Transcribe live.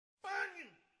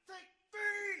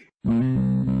Hello,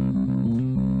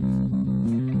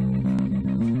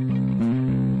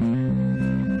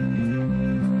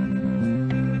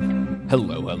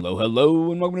 hello,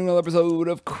 hello, and welcome to another episode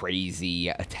of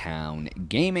Crazy Town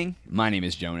Gaming. My name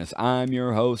is Jonas. I'm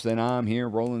your host, and I'm here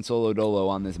rolling solo dolo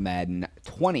on this Madden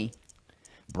 20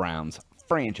 Browns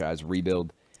franchise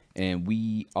rebuild. And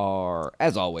we are,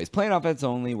 as always, playing offense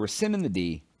only. We're simming the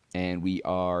D, and we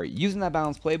are using that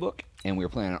balanced playbook, and we're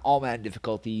playing on all Madden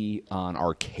difficulty on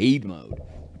arcade mode.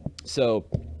 So,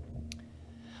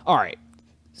 all right.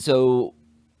 So,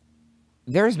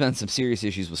 there's been some serious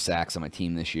issues with sacks on my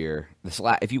team this year.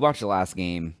 If you watch the last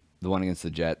game, the one against the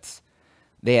Jets,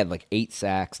 they had like 8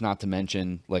 sacks, not to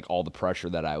mention like all the pressure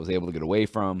that I was able to get away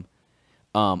from.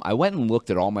 I went and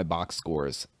looked at all my box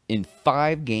scores. In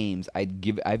 5 games, I've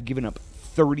given up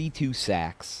 32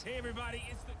 sacks. Hey everybody,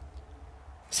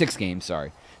 6 games,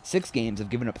 sorry. 6 games,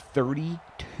 I've given up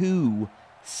 32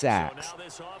 sacks.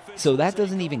 So that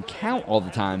doesn't even count all the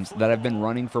times that I've been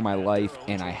running for my life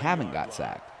and I haven't got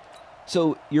sacked.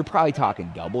 So you're probably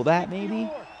talking double that, maybe?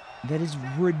 That is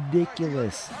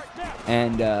ridiculous.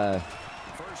 And,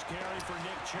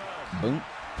 boom.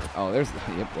 Oh, there's the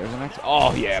next.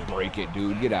 Oh, yeah, break it,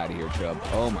 dude. Get out of here, Chubb.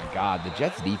 Oh, my God. The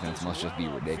Jets' defense must just be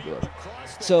ridiculous.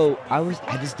 So I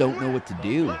just don't know what to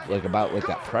do, like, about, like,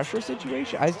 that pressure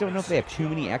situation. I just don't know if they have too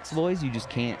many X-boys. You just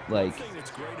can't, like,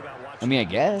 I mean, I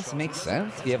guess it makes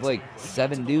sense. If you have, like,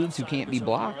 7 dudes who can't be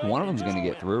blocked, one of them's going to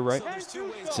get through, right?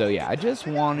 So, yeah, I just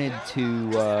wanted to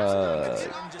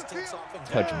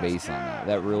touch base on that.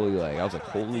 That really, like, I was like,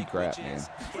 holy crap, man.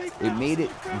 It made it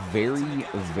very,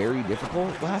 very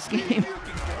difficult last game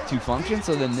to function.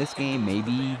 So then this game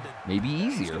maybe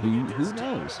easier. Who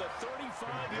knows?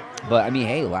 But, I mean,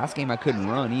 hey, last game I couldn't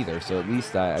run either. So at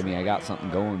least, I got something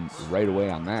going right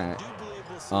away on that.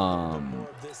 And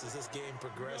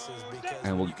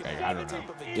I don't know.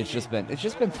 It's just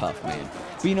been tough, man.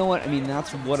 But you know what? I mean,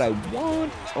 that's what I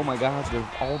want. Oh my God, they're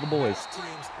all the boys.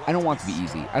 I don't want it to be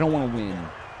easy. I don't want to win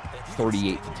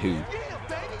 38-2.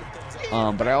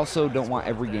 But I also don't want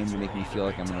every game to make me feel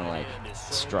like I'm gonna like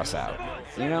stress out.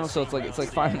 You know? So it's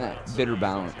like finding that bitter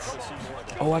balance.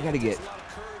 Oh, I gotta get.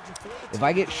 If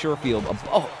I get Sherfield,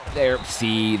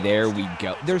 there we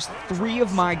go. There's 3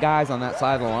 of my guys on that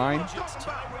side of the line,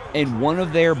 and one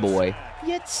of their boy,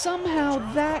 yet somehow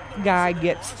that guy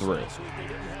gets through.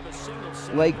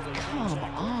 Like, come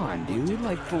on, dude.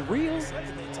 Like, for real?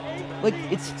 Like,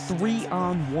 it's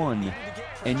 3-on-1,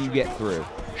 and you get through.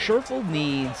 Sherfield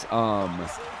needs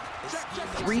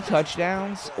 3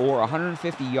 touchdowns or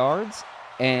 150 yards,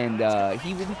 and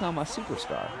he will become a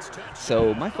superstar.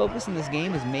 So my focus in this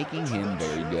game is making him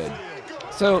very good.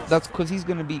 So that's because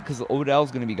because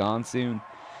Odell's going to be gone soon.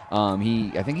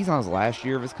 I think he's on his last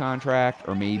year of his contract,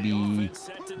 or maybe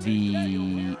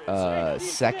the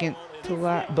second to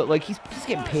last. But like he's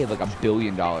getting paid like $1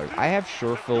 billion. I have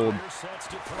Sherfield.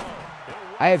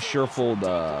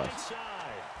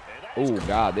 Oh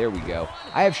God, there we go.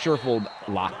 I have Sherfield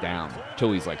locked down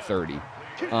till he's like 30.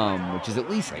 Which is at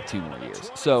least like 2 more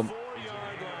years. So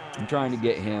I'm trying to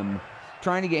get him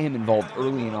involved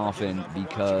early and often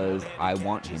because I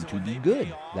want him to be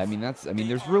good.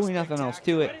 There's really nothing else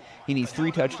to it. He needs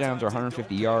 3 touchdowns or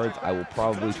 150 yards. I will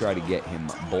probably try to get him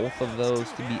both of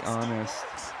those, to be honest.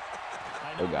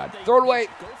 Oh God, throw it away,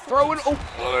 throw it.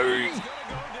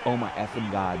 Oh my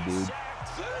effing God, dude.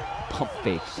 Pump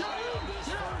fake.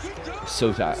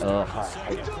 So tired.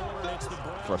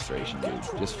 Frustration, dude.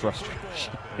 Just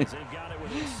frustration.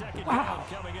 Wow.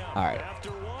 All right.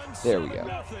 There we go.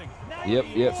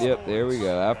 Yep. There we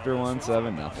go. After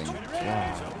 1-7, nothing.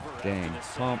 Wow. Dang.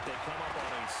 Pump.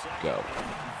 Go.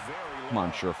 Come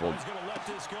on, Sherfield.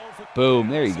 Boom.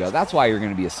 There you go. That's why you're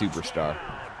going to be a superstar.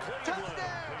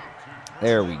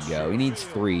 There we go. He needs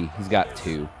 3. He's got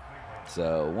 2.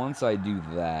 So once I do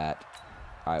that,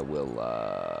 I will,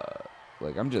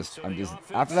 I'm just,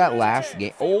 after that last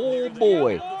game, oh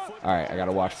boy. All right, I got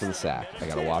to watch for the sack.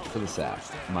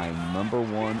 My number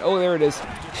 1, oh, there it is.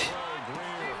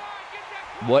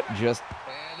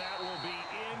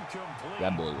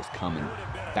 That boy was coming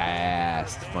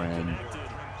fast, friend.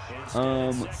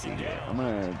 Let's see here.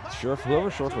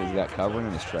 Whoever Sherfield's got covering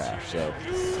him is trash. So,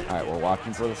 all right, we're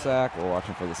watching for the sack.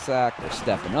 We're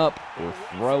stepping up. We're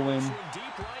throwing.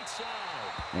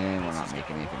 And we're not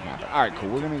making anything happen. All right, cool.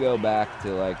 We're going to go back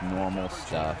to, like, normal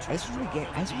stuff. I just want to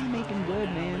make him good,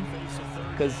 man.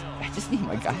 Because I just need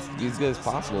my guys to be as good as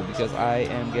possible because I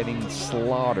am getting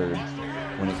slaughtered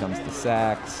when it comes to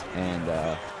sacks. And,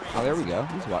 oh, there we go.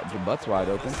 He's your butt's wide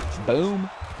open. Boom.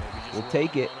 We'll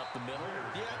take it.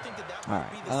 All right.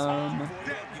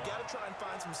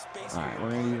 All right, we're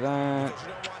going to do that.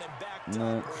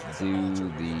 Let's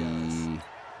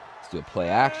do a play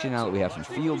action now that we have some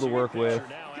field to work with.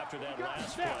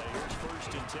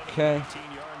 Okay,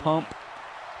 pump.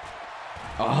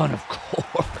 Oh, and of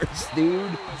course,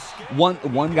 dude.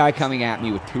 One guy coming at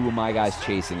me with two of my guys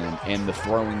chasing him, and the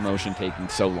throwing motion taking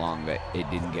so long that it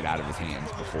didn't get out of his hands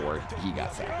before he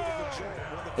got sacked.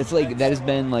 It's like that has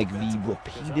been like the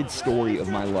repeated story of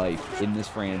my life in this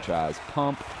franchise.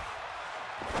 Pump.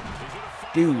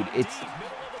 Dude, it's...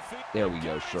 There we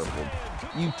go, Sherfield.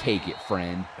 You take it,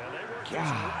 friend.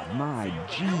 God, my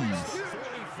jeez.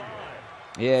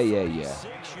 Yeah.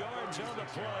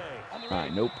 All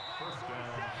right, nope.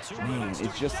 Man,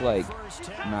 it's just like,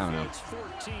 I don't know.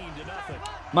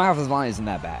 My offensive line isn't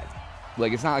that bad.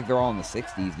 Like, it's not like they're all in the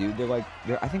 60s, dude.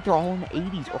 I think they're all in the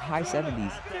 80s or high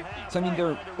 70s. So, I mean,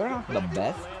 they're not the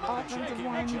best offensive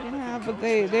line you can have, but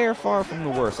they're far from the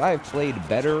worst. I have played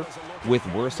better with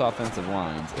worse offensive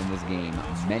lines in this game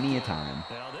many a time.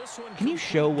 Can you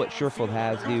show what Sherfield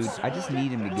has, dude? I just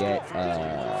need him to get,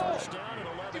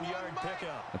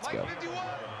 let's go.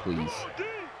 Please.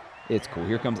 It's cool.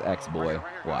 Here comes X-Boy.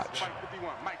 Watch.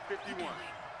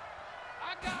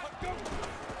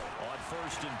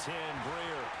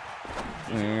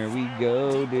 There we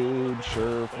go, dude.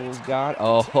 Sherfield's got...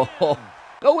 Oh,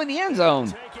 go in the end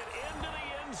zone.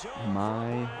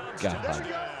 My God.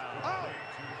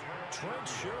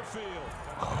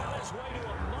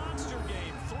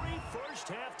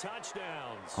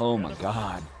 Oh, my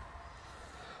God.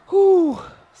 Whew.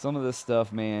 Some of this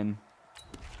stuff, man.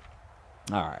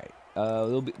 All right.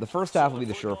 The first half will be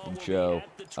the Sherfield show.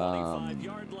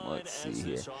 Let's see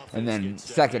here. And then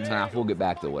second half, we'll get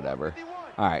back to whatever.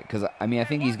 All right, because, I mean, I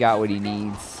think he's got what he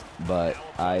needs, but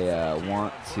I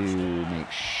want to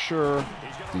make sure.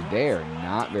 Dude, they are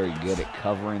not very good at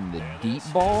covering the deep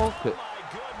ball.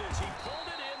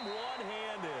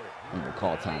 I'm going to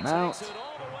call timeout.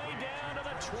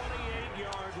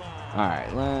 All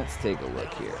right, let's take a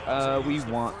look here. We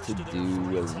want to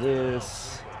do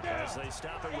this.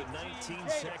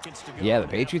 Yeah, the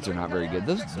Patriots are not very good.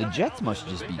 The Jets must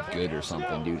just be good or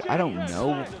something, dude. I don't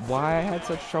know why I had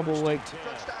such trouble. Like,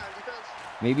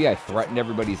 maybe I threatened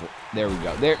everybody's. There we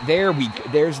go.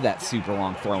 There's that super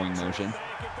long throwing motion.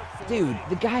 Dude,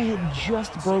 the guy had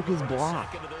just broke his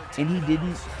block, and he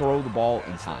didn't throw the ball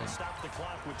in time.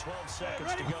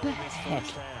 What the heck?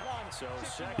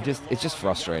 It's just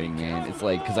frustrating, man. It's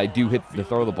like, because I do hit the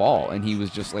throw the ball, and he was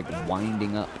just like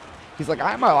winding up. He's like,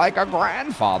 I'm like a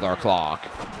grandfather clock.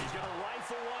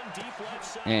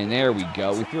 And there we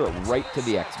go. We threw it right to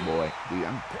the X-Boy. Dude,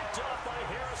 all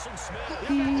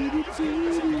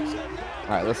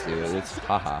right, let's do it. It's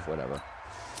haha, whatever.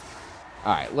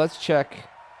 All right, let's check.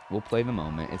 We'll play the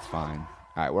moment. It's fine.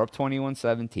 All right, we're up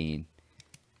 21-17.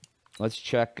 Let's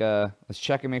check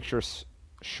and make sure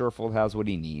Sherfield has what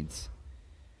he needs.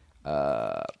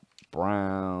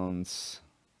 Browns.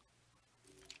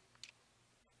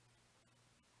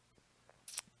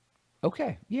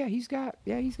 Okay, yeah, he's got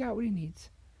what he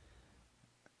needs.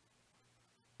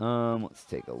 Let's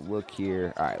take a look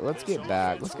here. All right, let's get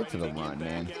back. Let's get to the run,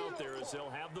 man.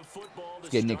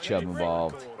 Let's get Nick Chubb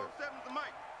involved.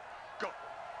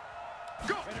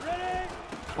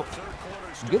 Oh,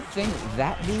 good thing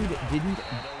that dude didn't.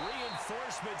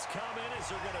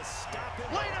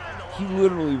 He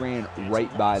literally ran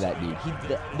right by that dude.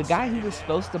 The guy who was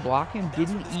supposed to block him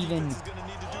didn't even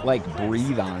like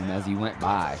breathe on him as he went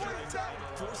by.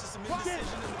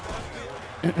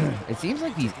 It seems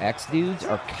like these X dudes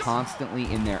are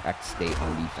constantly in their X state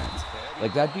on defense.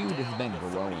 Like, that dude has been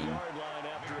growing.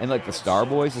 And like the Star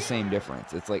Boys, the same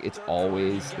difference. It's like it's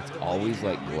always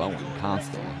like glowing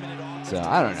constantly. So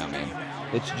I don't know, man.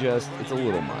 It's a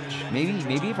little much.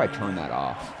 Maybe if I turn that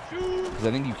off, because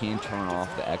I think you can turn off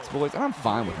the X-Boys, and I'm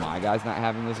fine with my guys not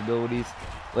having those abilities.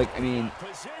 Like, I mean,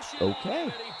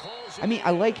 okay. I mean,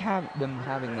 I like them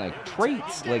having like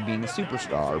traits, like being a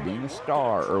superstar, or being a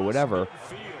star, or whatever.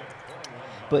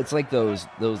 But it's like those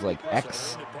like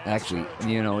X. Actually,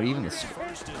 you know, even the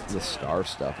star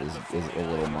stuff is a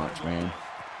little much, man.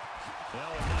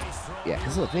 Yeah,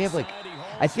 because look, they have like,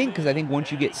 I think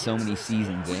once you get so many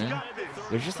seasons in,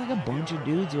 there's just like a bunch of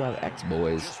dudes who have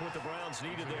X-Boys.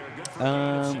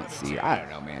 Let's see. I don't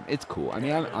know, man. It's cool. I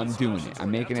mean, I'm doing it. I'm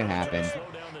making it happen.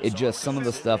 It just, some of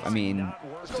the stuff, I mean,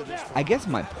 I guess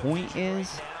my point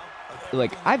is,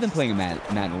 like, I've been playing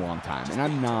Madden a long time, and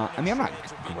I'm not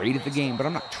great at the game, but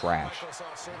I'm not trash.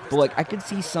 But, like, I could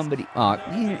see somebody,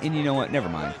 and you know what, never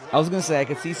mind. I was going to say, I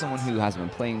could see someone who hasn't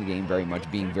been playing the game very much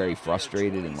being very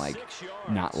frustrated and, like,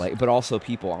 not like, but also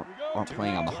people aren't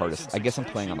playing on the hardest. I guess I'm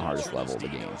playing on the hardest level of the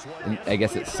game. And I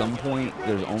guess at some point,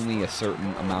 there's only a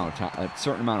certain amount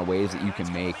of ways that you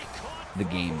can make the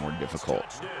game more difficult.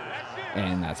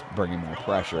 And that's bringing more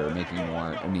pressure, making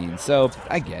more, so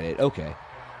I get it. Okay.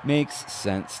 Makes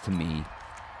sense to me.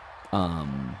 I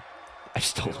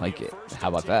just don't like it. How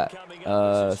about that?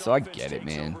 So I get it,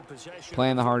 man.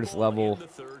 Playing the hardest level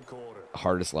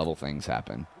things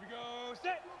happen.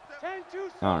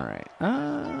 All right.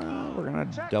 We're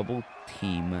going to double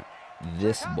team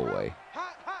this boy.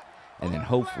 And then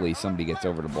hopefully somebody gets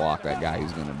over to block that guy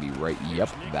who's going to be right. Yep,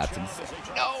 that's insane.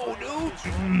 No,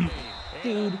 dude.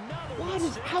 Dude,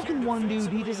 how can one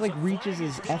dude, he just like reaches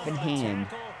his effing hand.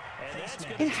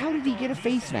 And how did he get a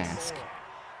face mask?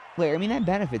 Like, that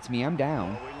benefits me. I'm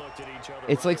down.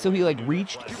 It's like, so he like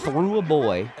reached through a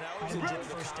boy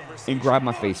and grabbed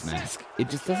my face mask. It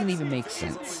just doesn't even make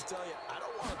sense.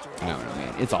 I don't know,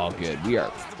 man. It's all good. We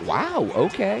are, wow,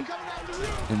 okay.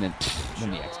 And then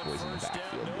the X-Boys in the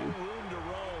backfield, dude.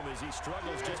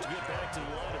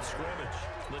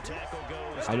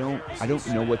 I don't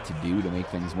know what to do to make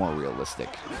things more realistic.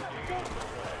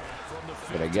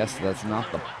 But I guess that's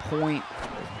not the point.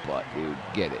 But, dude,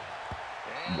 get it.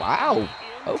 Wow.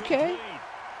 Okay.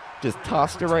 Just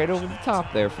tossed it right over the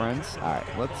top there, friends. All right,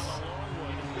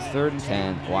 it's 3rd and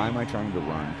 10. Why am I trying to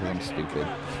run? Because I'm stupid.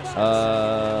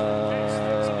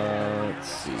 Let's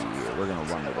see. We're going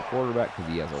to run to the quarterback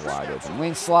because he has a wide open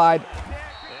lane slide.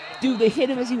 Dude, they hit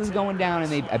him as he was going down,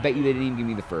 and I bet you they didn't even give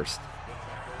me the first.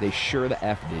 They sure the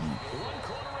F didn't.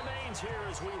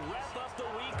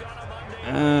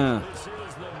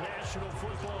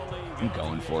 I'm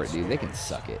going for it, dude. They can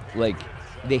suck it. Like,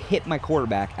 they hit my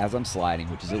quarterback as I'm sliding,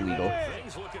 which is illegal.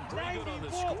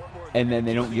 And then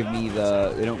they don't give me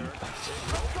they don't...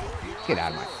 Get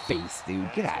out of my face,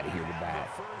 dude. Get out of here with that.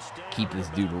 Keep this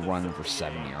dude running for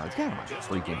 7 yards. Get out of my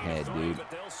freaking head, dude.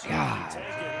 God.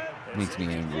 Makes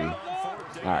me angry. All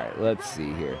right, let's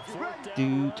see here.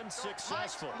 Dude.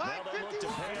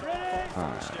 All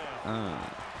right.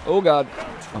 Oh, God.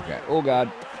 Okay. Oh,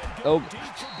 God. Oh.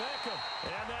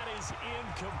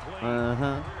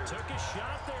 Uh-huh. Took a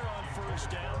shot there on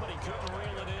 1st down, but he couldn't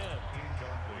reel it in.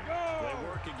 They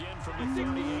work again from the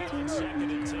 38 on 2nd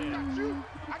and 10.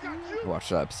 I watched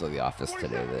that episode of The Office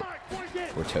today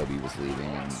where Toby was leaving,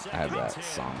 and I have that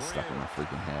song stuck in my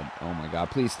freaking head. Oh my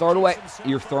God! Please throw it away.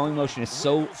 Your throwing motion is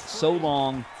so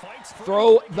long.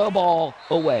 Throw the ball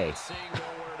away.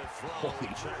 Holy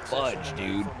fudge,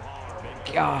 dude!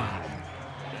 God.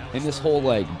 And this whole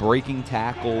like breaking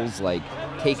tackles, like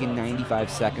taking 95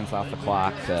 seconds off the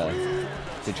clock to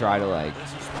try to like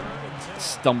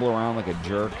stumble around like a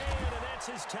jerk.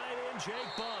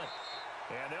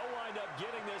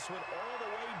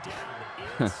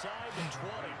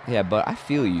 Yeah, but I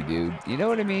feel you, dude. You know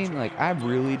what I mean? Like, I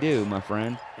really do, my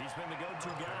friend.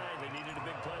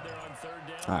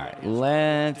 All right,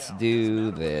 let's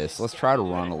do this. Let's try to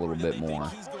run a little bit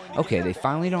more. Okay, they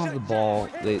finally don't have the ball.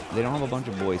 They don't have a bunch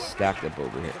of boys stacked up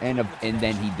over here. And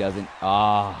then he doesn't.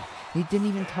 He didn't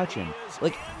even touch him.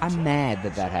 Like, I'm mad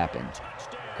that happened.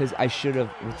 Because I should have.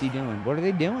 What's he doing? What are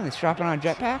they doing? They're strapping on a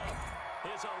jetpack?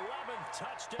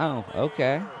 Oh,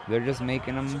 okay. They're just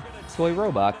making them toy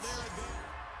robots.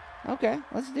 Okay,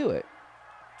 let's do it.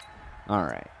 All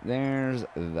right, there's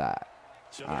that.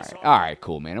 All right,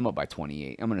 cool, man. I'm up by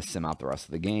 28. I'm going to sim out the rest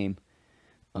of the game.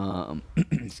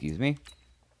 Excuse me.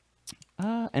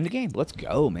 End the game. Let's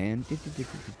go, man.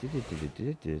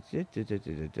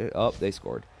 Oh, they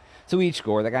scored. So we each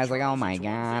scored. The guy's like, oh, my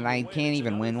God, I can't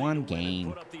even win one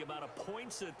game.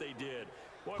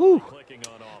 Whew.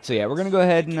 So, yeah, we're going to go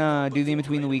ahead and do the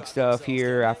in-between-the-week stuff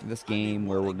here after this game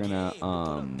where we're going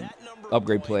to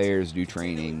upgrade players, do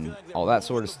training, all that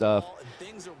sort of stuff.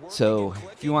 So,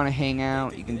 if you want to hang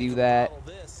out, you can do that.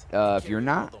 If you're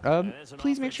not,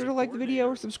 please make sure to like the video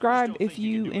or subscribe if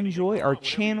you enjoy our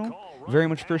channel. Very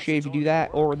much appreciate if you do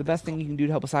that. Or the best thing you can do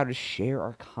to help us out is share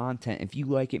our content. If you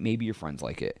like it, maybe your friends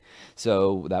like it.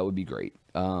 So, that would be great.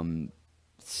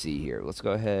 Let's see here. Let's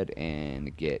go ahead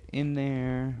and get in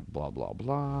there. Blah, blah,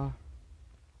 blah.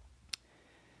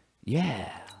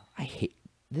 Yeah. I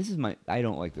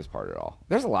don't like this part at all.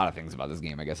 There's a lot of things about this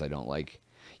game I guess I don't like.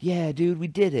 Yeah, dude, we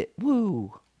did it.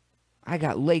 Woo. I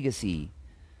got legacy.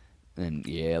 And,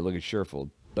 yeah, look at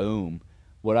Sherfield. Boom.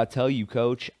 What I tell you,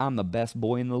 coach, I'm the best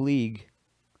boy in the league.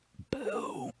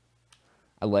 Boom.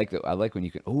 I like that. I like when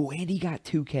you can. Oh, and he got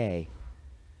 2K.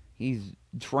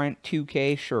 Trent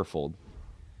 2K Sherfold.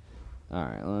 All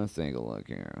right, let's take a look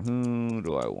here. Who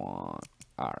do I want?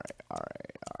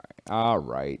 All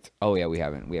right. Oh yeah, we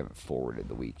haven't forwarded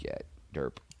the week yet.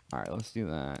 Derp. All right, let's do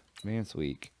that. Advanced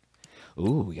week.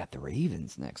 Ooh, we got the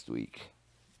Ravens next week.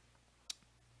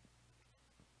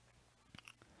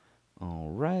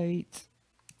 All right.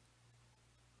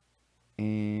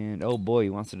 And oh boy, he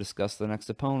wants to discuss the next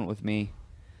opponent with me.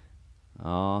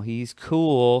 Oh, he's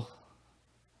cool.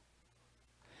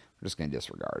 I'm just gonna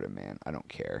disregard him, man. I don't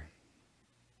care.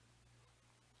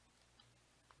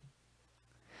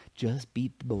 Just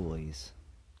beat the boys.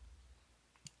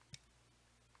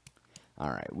 All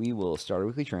right, we will start our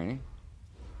weekly training.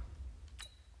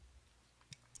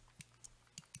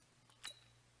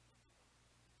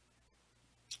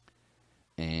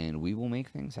 And we will make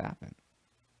things happen.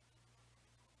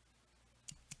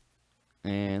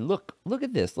 And look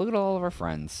at this. Look at all of our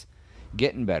friends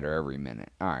getting better every minute.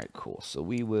 All right, cool. So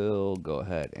we will go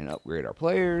ahead and upgrade our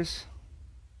players.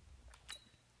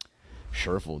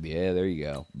 Sherfold, yeah, there you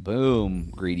go.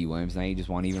 Boom, Greedy Williams. Now you just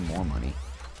want even more money.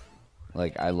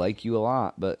 Like, I like you a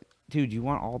lot, but dude, you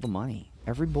want all the money.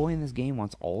 Every boy in this game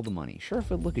wants all the money.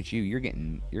 Sherfold, look at you. You're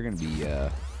gonna be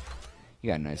you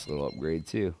got a nice little upgrade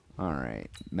too. All right,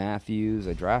 Matthews.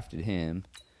 I drafted him.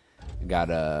 I got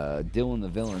Dylan the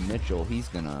Villain Mitchell. He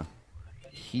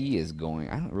is going.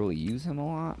 I don't really use him a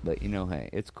lot, but you know, hey,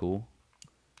 it's cool.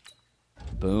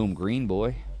 Boom, Green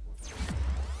Boy.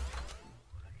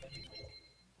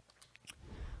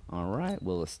 All right,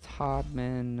 Willis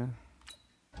Todman.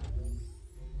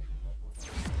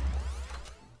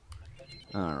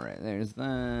 All right, there's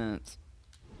that.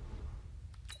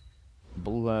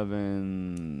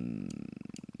 Blevins.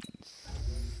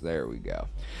 There we go.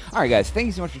 All right, guys. Thank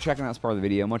you so much for checking out this part of the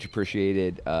video. Much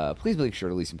appreciated. Please make sure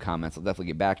to leave some comments. I'll definitely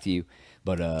get back to you.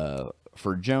 But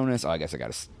for Jonas, I guess I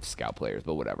got to scout players,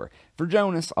 but whatever. For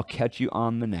Jonas, I'll catch you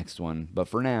on the next one. But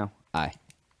for now, I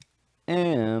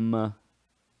am